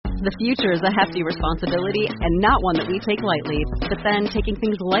The future is a hefty responsibility and not one that we take lightly. But then taking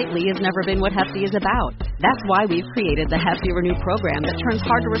things lightly has never been what Hefty is about. That's why we've created the Hefty Renew program that turns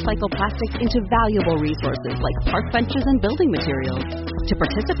hard-to-recycle plastics into valuable resources like park benches and building materials. To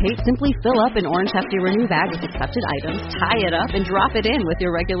participate, simply fill up an orange Hefty Renew bag with accepted items, tie it up, and drop it in with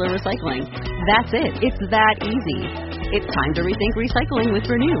your regular recycling. That's it. It's that easy. It's time to rethink recycling with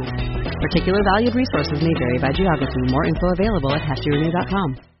Renew. Particular valued resources may vary by geography. More info available at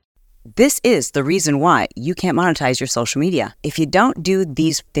heftyrenew.com. This is the reason why you can't monetize your social media. If you don't do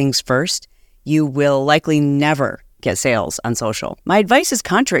these things first, you will likely never get sales on social. My advice is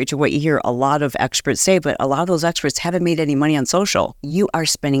contrary to what you hear a lot of experts say, but a lot of those experts haven't made any money on social. You are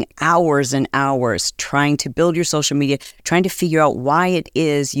spending hours and hours trying to build your social media, trying to figure out why it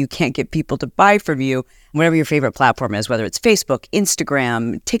is you can't get people to buy from you, whatever your favorite platform is, whether it's Facebook,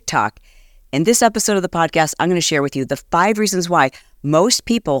 Instagram, TikTok. In this episode of the podcast, I'm going to share with you the 5 reasons why most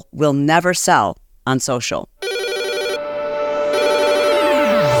people will never sell on social.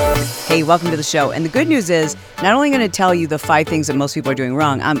 Hey, welcome to the show. And the good news is, not only going to tell you the 5 things that most people are doing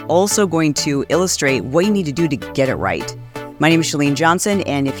wrong, I'm also going to illustrate what you need to do to get it right. My name is Chalene Johnson,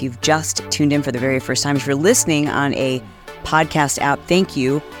 and if you've just tuned in for the very first time, if you're listening on a podcast app, thank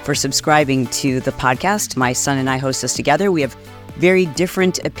you for subscribing to the podcast. My son and I host this together. We have very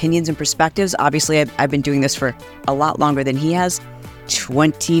different opinions and perspectives. Obviously, I've been doing this for a lot longer than he has,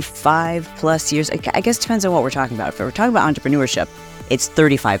 25 plus years. I guess it depends on what we're talking about. If we're talking about entrepreneurship, it's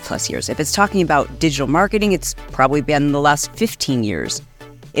 35 plus years. If it's talking about digital marketing, it's probably been the last 15 years.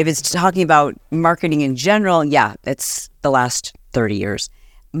 If it's talking about marketing in general, yeah, it's the last 30 years.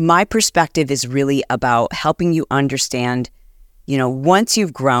 My perspective is really about helping you understand, once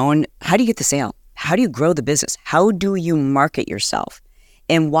you've grown, how do you get the sale? How do you grow the business? How do you market yourself?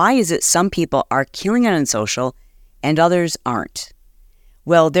 And why is it some people are killing it on social and others aren't?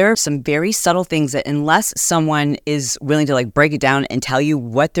 Well, there are some very subtle things that unless someone is willing to break it down and tell you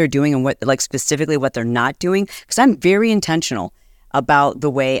what they're doing and what specifically what they're not doing, because I'm very intentional about the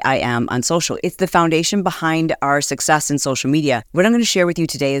way I am on social. It's the foundation behind our success in social media. What I'm going to share with you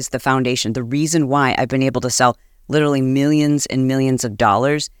today is the foundation, the reason why I've been able to sell literally millions and millions of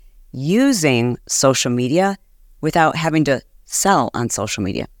dollars using social media without having to sell on social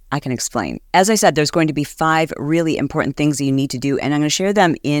media. I can explain. As I said, there's going to be 5 really important things that you need to do, and I'm going to share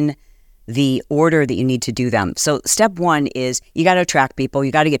them in the order that you need to do them. So step 1 is you got to attract people.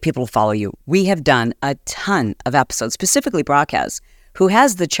 You got to get people to follow you. We have done a ton of episodes, specifically broadcasts, who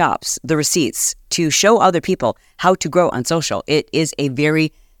has the chops, the receipts to show other people how to grow on social. It is a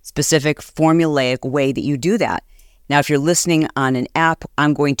very specific formulaic way that you do that. Now, if you're listening on an app,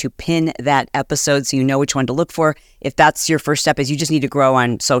 I'm going to pin that episode so you know which one to look for. If that's your first step, is you just need to grow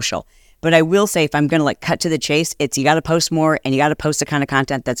on social. But I will say, if I'm going to cut to the chase, it's you got to post more and you got to post the kind of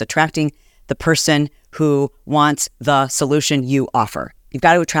content that's attracting the person who wants the solution you offer. You've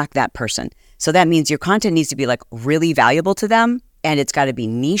got to attract that person. So that means your content needs to be really valuable to them, and it's got to be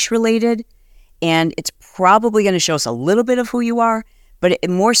niche related, and it's probably going to show us a little bit of who you are, but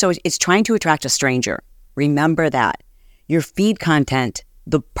more so it's trying to attract a stranger. Remember that. Your feed content,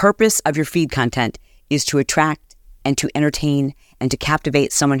 the purpose of your feed content is to attract and to entertain and to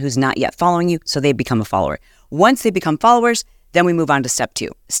captivate someone who's not yet following you so they become a follower. Once they become followers, then we move on to step 2.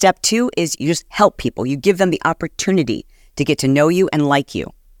 Step 2 is you just help people. You give them the opportunity to get to know you and like you.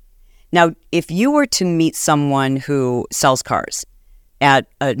 Now, if you were to meet someone who sells cars at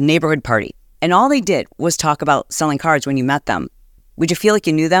a neighborhood party and all they did was talk about selling cars when you met them, would you feel like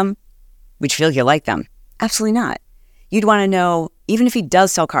you knew them? Would you feel like you liked them? Absolutely not. You'd want to know, even if he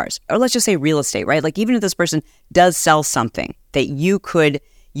does sell cars, or let's just say real estate, right? Even if this person does sell something that you could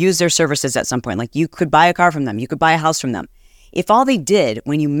use their services at some point, you could buy a car from them, you could buy a house from them. If all they did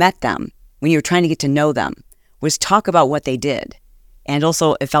when you met them, when you were trying to get to know them, was talk about what they did, and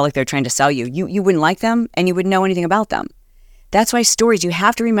also it felt like they're trying to sell you, you wouldn't like them and you wouldn't know anything about them. That's why stories, you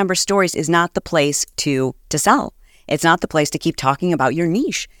have to remember stories is not the place to sell. It's not the place to keep talking about your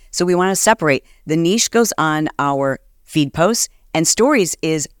niche. So we want to separate. The niche goes on our feed posts, and stories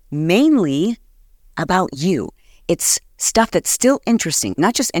is mainly about you. It's stuff that's still interesting,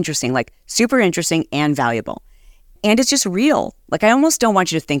 not just interesting, super interesting and valuable. And it's just real. I almost don't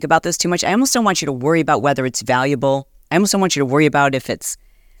want you to think about this too much. I almost don't want you to worry about whether it's valuable. I almost don't want you to worry about if it's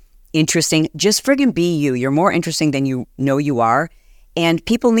interesting. Just friggin' be you. You're more interesting than you know you are. And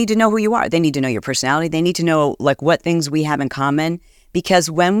people need to know who you are. They need to know your personality. They need to know what things we have in common. Because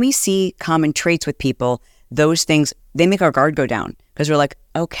when we see common traits with people, those things, they make our guard go down. Because we're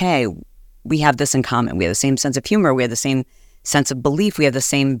okay, we have this in common. We have the same sense of humor. We have the same sense of belief. We have the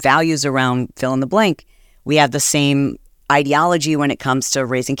same values around fill in the blank. We have the same ideology when it comes to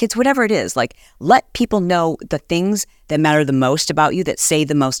raising kids, whatever it is. Like, let people know the things that matter the most about you, that say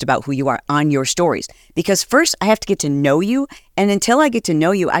the most about who you are on your stories. Because first, I have to get to know you. And until I get to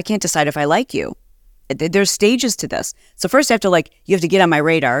know you, I can't decide if I like you. There's stages to this. So first, I have to you have to get on my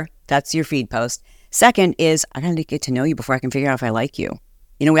radar. That's your feed post. Second is I got to get to know you before I can figure out if I like you.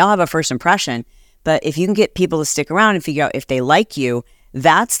 We all have a first impression, but if you can get people to stick around and figure out if they like you,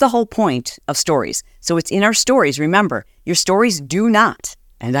 that's the whole point of stories. So it's in our stories. Remember, your stories do not,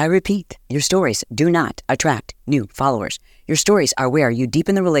 and I repeat, your stories do not attract new followers. Your stories are where you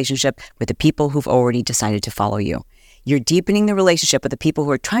deepen the relationship with the people who've already decided to follow you. You're deepening the relationship with the people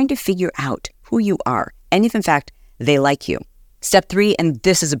who are trying to figure out who you are, and if in fact they like you. Step 3, and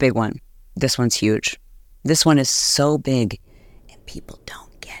this is a big one. This one's huge. This one is so big, and people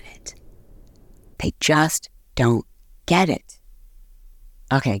don't get it. They just don't get it.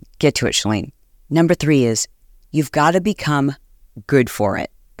 Okay, get to it, Chalene. Number 3 is you've got to become good for it.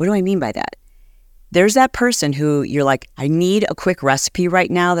 What do I mean by that? There's that person who you're like, I need a quick recipe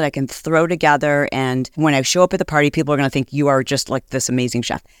right now that I can throw together, and when I show up at the party, people are going to think you are just like this amazing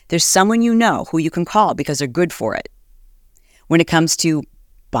chef. There's someone you know who you can call because they're good for it. When it comes to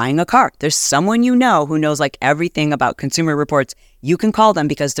buying a car, there's someone you know who knows everything about Consumer Reports. You can call them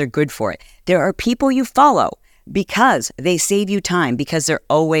because they're good for it. There are people you follow because they save you time, because they're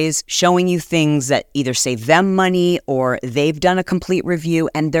always showing you things that either save them money or they've done a complete review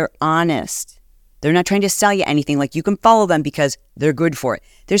and they're honest. They're not trying to sell you anything. You can follow them because they're good for it.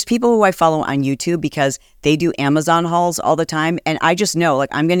 There's people who I follow on YouTube because they do Amazon hauls all the time. And I just know,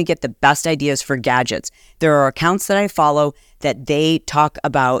 I'm going to get the best ideas for gadgets. There are accounts that I follow that they talk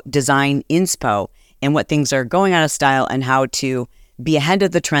about design inspo and what things are going out of style and how to be ahead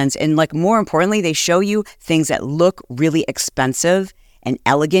of the trends. And more importantly, they show you things that look really expensive and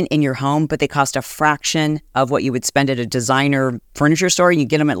elegant in your home, but they cost a fraction of what you would spend at a designer furniture store. And you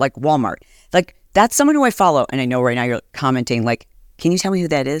get them at Walmart. That's someone who I follow. And I know right now you're commenting, can you tell me who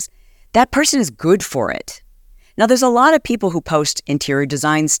that is? That person is good for it. Now, there's a lot of people who post interior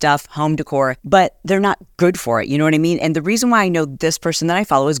design stuff, home decor, but they're not good for it. You know what I mean? And the reason why I know this person that I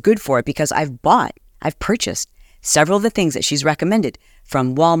follow is good for it because I've purchased several of the things that she's recommended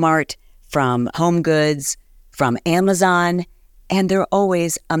from Walmart, from Home Goods, from Amazon, and they're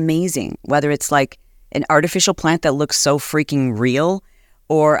always amazing. Whether it's an artificial plant that looks so freaking real,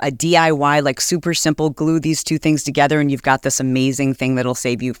 or a DIY, super simple, glue these two things together and you've got this amazing thing that'll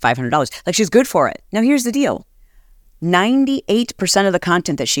save you $500. She's good for it. Now, here's the deal. 98% of the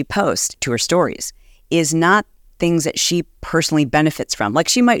content that she posts to her stories is not things that she personally benefits from.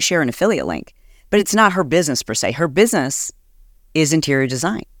 She might share an affiliate link, but it's not her business per se. Her business is interior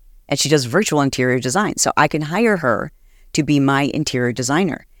design, and she does virtual interior design. So I can hire her to be my interior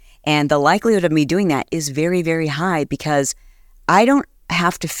designer. And the likelihood of me doing that is very, very high because I don't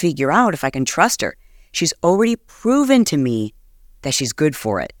have to figure out if I can trust her. She's already proven to me that she's good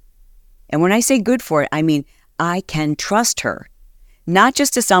for it. And when I say good for it, I mean I can trust her. Not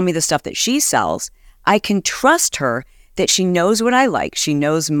just to sell me the stuff that she sells. I can trust her that she knows what I like. She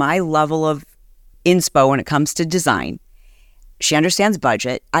knows my level of inspo when it comes to design. She understands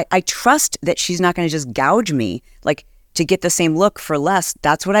budget. I trust that she's not going to just gouge me to get the same look for less.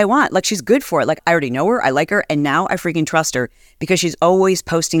 That's what I want. She's good for it. I already know her. I like her. And now I freaking trust her because she's always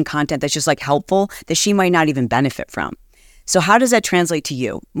posting content that's just helpful that she might not even benefit from. So how does that translate to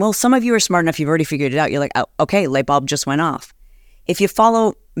you? Well, some of you are smart enough. You've already figured it out. You're like, oh, okay, light bulb just went off. If you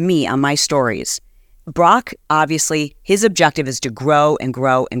follow me on my stories, Brock, obviously, his objective is to grow and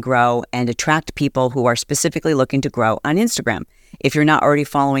grow and grow and attract people who are specifically looking to grow on Instagram. If you're not already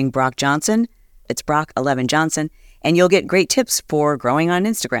following Brock Johnson, it's Brock11 Johnson. And you'll get great tips for growing on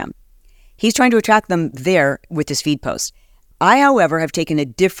Instagram. He's trying to attract them there with his feed posts. I, however, have taken a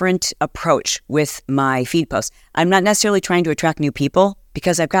different approach with my feed posts. I'm not necessarily trying to attract new people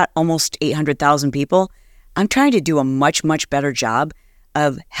because I've got almost 800,000 people. I'm trying to do a much, much better job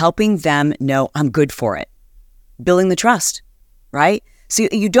of helping them know I'm good for it. Building the trust, right? So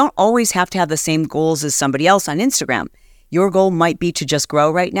you don't always have to have the same goals as somebody else on Instagram. Your goal might be to just grow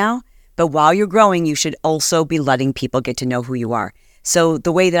right now. But while you're growing, you should also be letting people get to know who you are. So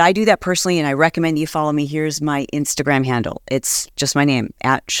the way that I do that personally, and I recommend you follow me, here's my Instagram handle. It's just my name,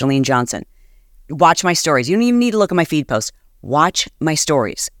 @Chalene Johnson. Watch my stories. You don't even need to look at my feed posts. Watch my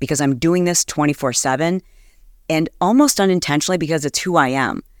stories because I'm doing this 24/7 and almost unintentionally because it's who I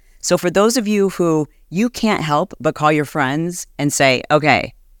am. So for those of you who you can't help but call your friends and say,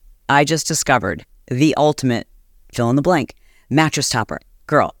 okay, I just discovered the ultimate fill in the blank mattress topper.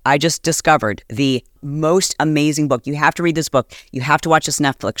 Girl, I just discovered the most amazing book. You have to read this book. You have to watch this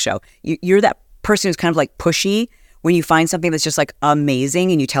Netflix show. You're that person who's kind of pushy when you find something that's just like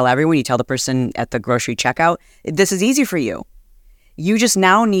amazing and you tell everyone, you tell the person at the grocery checkout, this is easy for you. You just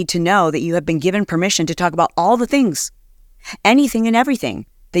now need to know that you have been given permission to talk about all the things, anything and everything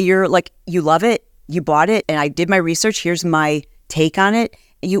that you're like, you love it, you bought it, and I did my research, here's my take on it.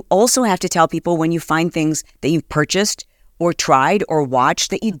 You also have to tell people when you find things that you've purchased or tried or watched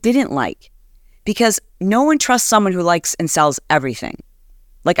that you didn't like, because no one trusts someone who likes and sells everything.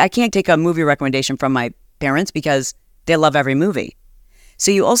 Like, I can't take a movie recommendation from my parents because they love every movie. So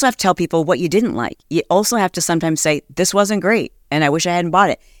you also have to tell people what you didn't like. You also have to sometimes say, this wasn't great and I wish I hadn't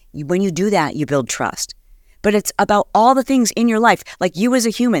bought it. When you do that, you build trust. But it's about all the things in your life, like you as a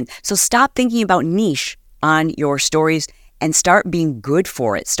human. So stop thinking about niche on your stories and start being good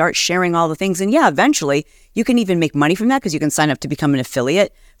for it. Start sharing all the things. And yeah, eventually you can even make money from that because you can sign up to become an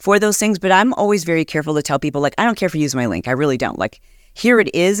affiliate for those things. But I'm always very careful to tell people, like, I don't care if you use my link. I really don't. Like, here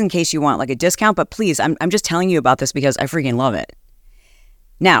it is in case you want like a discount. But please, I'm just telling you about this because I freaking love it.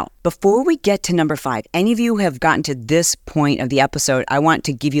 Now, before we get to number 5, any of you have gotten to this point of the episode, I want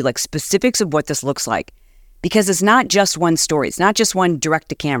to give you like specifics of what this looks like. Because it's not just one story. It's not just one direct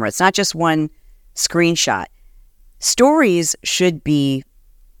to camera. It's not just one screenshot. Stories should be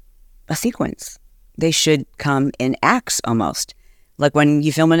a sequence. They should come in acts almost. Like when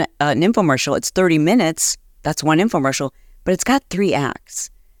you film an infomercial, it's 30 minutes. That's one infomercial, but it's got 3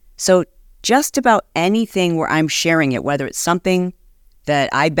 acts. So just about anything where I'm sharing it, whether it's something that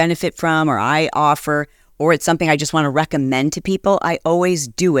I benefit from or I offer, or it's something I just want to recommend to people, I always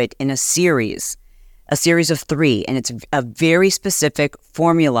do it in a series of 3. And it's a very specific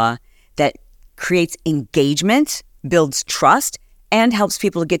formula that creates engagement, builds trust, and helps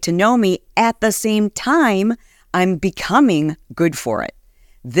people to get to know me at the same time I'm becoming good for it.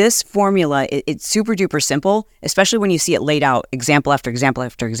 This formula, it's super duper simple, especially when you see it laid out example after example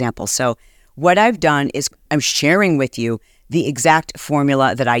after example. So what I've done is I'm sharing with you the exact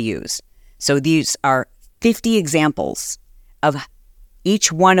formula that I use. So these are 50 examples of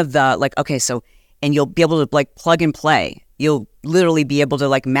each one of the, like, okay, so, and you'll be able to like plug and play. You'll literally be able to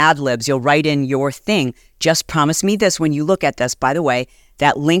like Mad Libs. You'll write in your thing. Just promise me this when you look at this. By the way,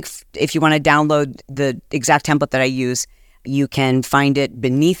 that link, if you want to download the exact template that I use, you can find it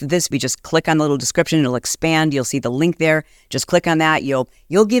beneath this. We just click on the little description. It'll expand. You'll see the link there. Just click on that. You'll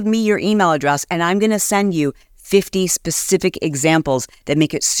give me your email address, and I'm going to send you 50 specific examples that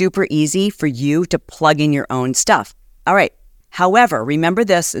make it super easy for you to plug in your own stuff. All right. However, remember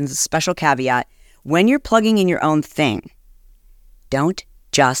this, and it's a special caveat. When you're plugging in your own thing, don't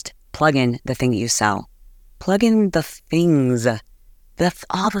just plug in the thing that you sell. Plug in the things,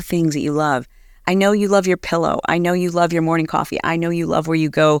 all the things that you love. I know you love your pillow. I know you love your morning coffee. I know you love where you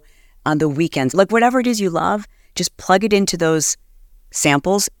go on the weekends. Like whatever it is you love, just plug it into those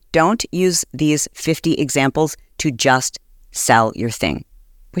samples. Don't use these 50 examples to just sell your thing,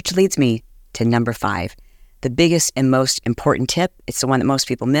 which leads me to number 5. The biggest and most important tip. It's the one that most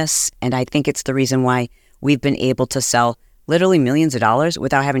people miss. And I think it's the reason why we've been able to sell literally millions of dollars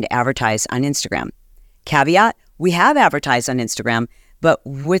without having to advertise on Instagram. Caveat, we have advertised on Instagram, but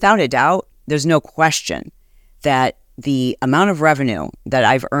without a doubt, there's no question that the amount of revenue that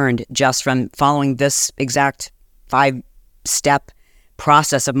I've earned just from following this exact 5-step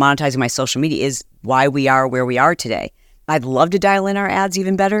process of monetizing my social media is why we are where we are today. I'd love to dial in our ads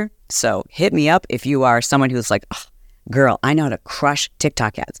even better. So hit me up if you are someone who's like, oh, girl, I know how to crush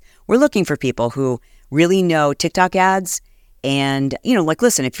TikTok ads. We're looking for people who really know TikTok ads. And, like,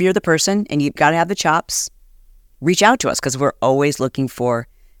 listen, if you're the person and you've got to have the chops, reach out to us because we're always looking for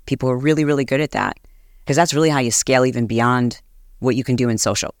people who are really, really good at that, because that's really how you scale even beyond what you can do in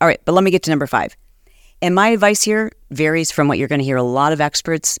social. All right, but let me get to number 5. And my advice here varies from what you're going to hear a lot of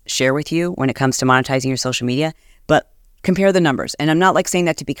experts share with you when it comes to monetizing your social media, but compare the numbers. And I'm not like saying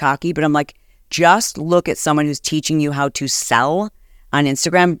that to be cocky, but I'm like, just look at someone who's teaching you how to sell on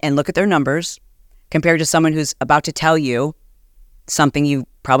Instagram and look at their numbers compared to someone who's about to tell you something you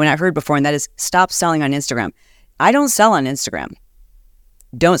probably not heard before, and that is stop selling on Instagram. I don't sell on Instagram.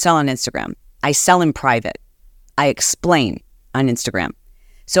 Don't sell on Instagram. I sell in private. I explain on Instagram.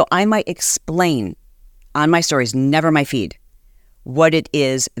 So I might explain on my stories, never my feed, what it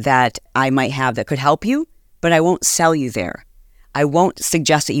is that I might have that could help you, but I won't sell you there. I won't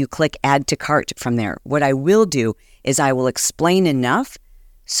suggest that you click add to cart from there. What I will do is I will explain enough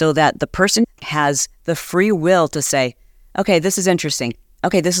so that the person has the free will to say, okay, this is interesting.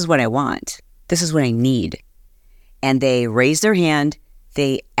 Okay, this is what I want. This is what I need. And they raise their hand.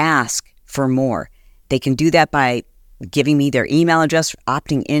 They ask for more. They can do that by giving me their email address,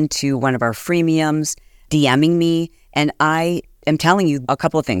 opting into one of our freemiums, DMing me. And I am telling you a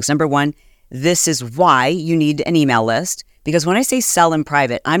couple of things. Number 1, this is why you need an email list. Because when I say sell in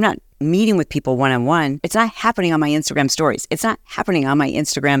private, I'm not meeting with people one-on-one. It's not happening on my Instagram stories. It's not happening on my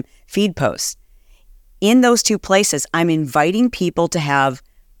Instagram feed posts. In those two places, I'm inviting people to have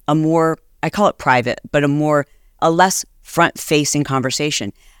a more, I call it private, but a less front-facing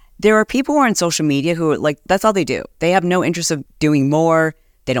conversation. There are people who are on social media who like, that's all they do. They have no interest of doing more.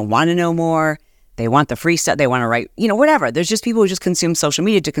 They don't want to know more. They want the free stuff. They want to write, whatever. There's just people who just consume social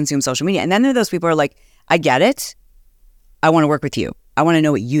media to consume social media. And then there are those people who are like, I get it. I want to work with you. I want to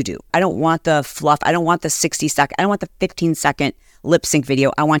know what you do. I don't want the fluff. I don't want the 60-second. I don't want the 15-second lip sync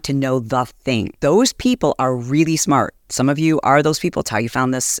video. I want to know the thing. Those people are really smart. Some of you are those people. It's how you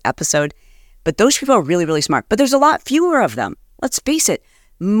found this episode. But those people are really, really smart. But there's a lot fewer of them. Let's face it.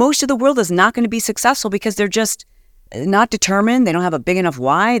 Most of the world is not going to be successful because they're just not determined. They don't have a big enough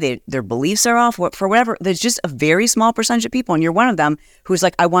why. Their beliefs are off. For whatever. There's just a very small percentage of people, and you're one of them, who's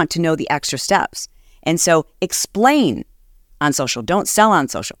like, I want to know the extra steps. And so explain on social. Don't sell on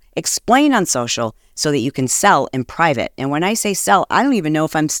social. Explain on social so that you can sell in private. And when I say sell, I don't even know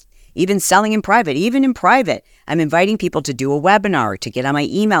if I'm even selling in private. Even in private, I'm inviting people to do a webinar, to get on my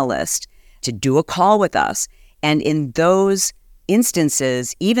email list, to do a call with us. And in those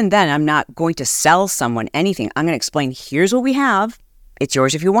instances, even then, I'm not going to sell someone anything. I'm going to explain, here's what we have. It's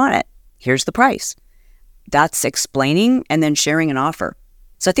yours if you want it. Here's the price. That's explaining and then sharing an offer.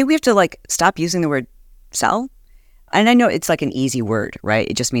 So I think we have to stop using the word sell. And I know it's like an easy word, right?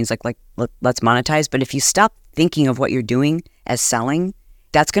 It just means let's monetize. But if you stop thinking of what you're doing as selling,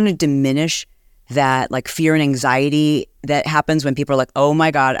 that's going to diminish that fear and anxiety that happens when people are like, oh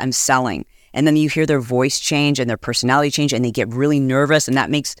my God, I'm selling. And then you hear their voice change and their personality change and they get really nervous. And that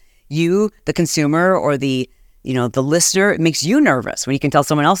makes you, the consumer or the listener, it makes you nervous when you can tell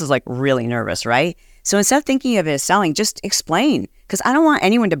someone else is really nervous, right? So instead of thinking of it as selling, just explain. Because I don't want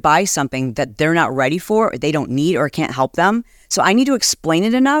anyone to buy something that they're not ready for, or they don't need, or can't help them. So I need to explain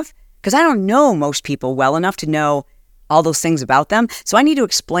it enough because I don't know most people well enough to know all those things about them. So I need to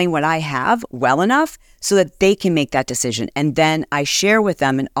explain what I have well enough so that they can make that decision. And then I share with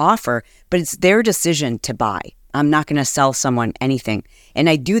them an offer, but it's their decision to buy. I'm not going to sell someone anything. And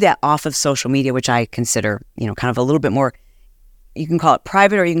I do that off of social media, which I consider, kind of a little bit more, you can call it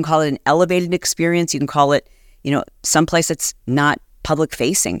private, or you can call it an elevated experience. You can call it, someplace that's not public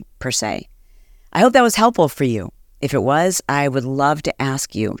facing per se. I hope that was helpful for you. If it was, I would love to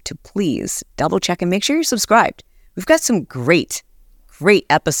ask you to please double check and make sure you're subscribed. We've got some great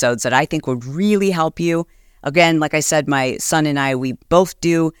episodes that I think would really help you. Again, like I said, my son and I, we both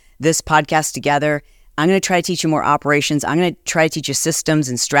do this podcast together. I'm going to try to teach you more operations. I'm going to try to teach you systems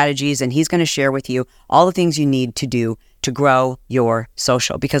and strategies, and he's going to share with you all the things you need to do to grow your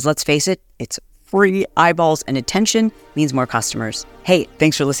social. Because let's face it, it's free eyeballs and attention means more customers. Hey,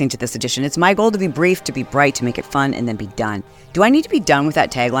 thanks for listening to this edition. It's my goal to be brief, to be bright, to make it fun, and then be done. Do I need to be done with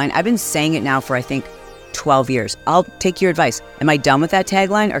that tagline? I've been saying it now for, I think, 12 years. I'll take your advice. Am I done with that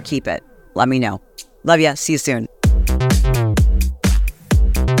tagline or keep it? Let me know. Love ya. See you soon.